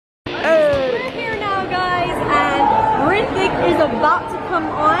channelHrithik is about to come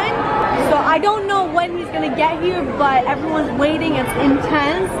on. So I don't know when he's gonna get here, but everyone's waiting. It's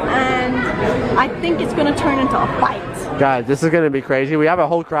intense, and I think it's gonna turn into a fight. Guys, this is gonna be crazy. We have a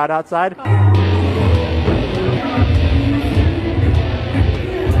whole crowd outside.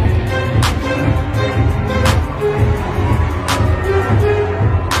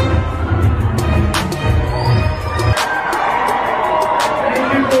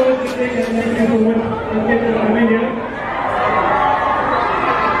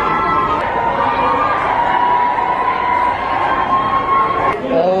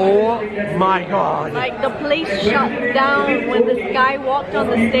 My God. Like the place shut down when this guy walked on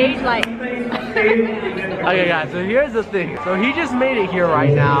the stage, like. Okay guys, so here's the thing. So he just made it here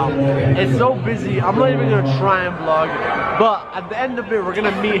right now. It's so busy, I'm not even gonna try and vlog. But at the end of it, we're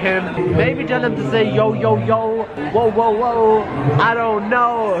gonna meet him. Maybe tell him to say yo, yo, yo, whoa, whoa, whoa. I don't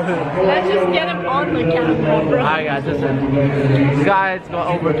know. Let's just get him on the camera, bro. Alright guys, listen. This guy's got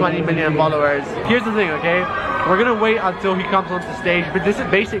over 20 million followers. Here's the thing, okay? We're gonna wait until he comes onto stage, but this is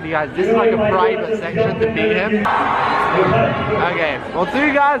basically, guys, this is like a private section to meet him. Okay, we'll see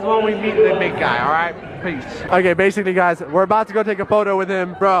you guys when we meet the big guy, alright? Peace. Okay, basically, guys, we're about to go take a photo with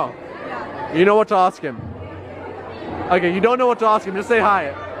him. Bro, you know what to ask him. Okay, you don't know what to ask him, just say hi.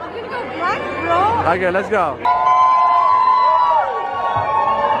 I'm gonna go black, bro. Okay, let's go. We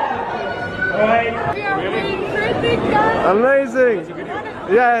are with hrithik, guys. Amazing.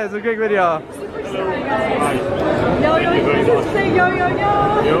 Yeah, it's a great video. Yo, yo, say yo, yo, yo.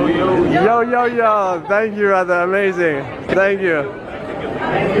 Yo, yo, yo. Yo, yo, yo. Thank you, brother. Amazing. Thank you.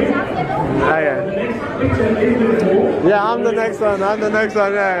 Okay. Yeah, I'm the next one. I'm the next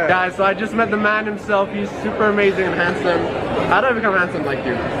one. Yeah. Guys, so I just met the man himself. He's super amazing and handsome. How do I become handsome like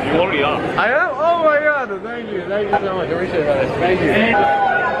you? You already are. I am? Oh my God. Thank you. Thank you so much. I appreciate that. Thank you.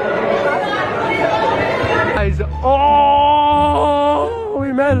 Guys, oh,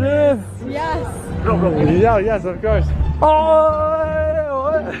 we met him. Yes. Yeah, yes, of course.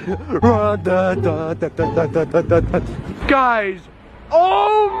 Guys,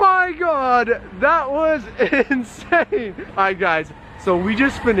 oh my God, that was insane. Alright guys, so we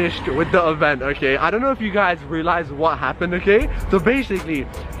just finished with the event, okay? I don't know if you guys realize what happened, okay? So basically,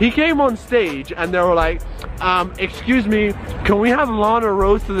 he came on stage and they were like, excuse me, can we have Lana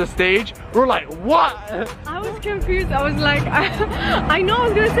Rose to the stage? We're like, what? I was confused. I was like, I know I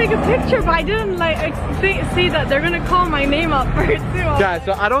was gonna take a picture, but I didn't like see that they're gonna call my name up for it too. Yeah,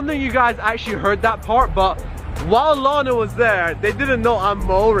 so I don't think you guys actually heard that part, but while Lana was there, they didn't know I'm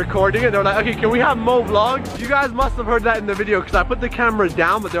Mo recording it. They were like, okay, can we have Mo vlog? You guys must have heard that in the video because I put the camera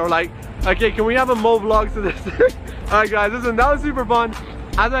down, but they were like, okay, can we have a Mo vlog to this? Alright guys, listen, that was super fun.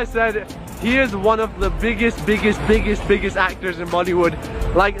 As I said, he is one of the biggest actors in Bollywood.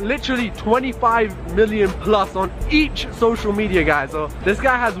 Like literally 25 million plus on each social media, guys. So this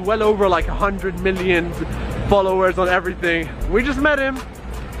guy has well over like 100 million followers on everything. We just met him.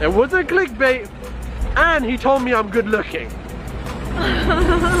 It wasn't clickbait. And he told me I'm good looking.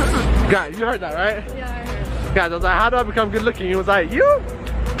 Guys, you heard that, right? Yeah, I heard. Guys, I was like, how do I become good looking? He was like, you're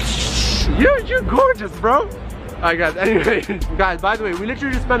gorgeous, bro. Alright guys, anyway, guys, by the way, we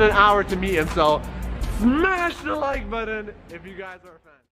literally just spent an hour to meet him, so smash the like button if you guys are a fan.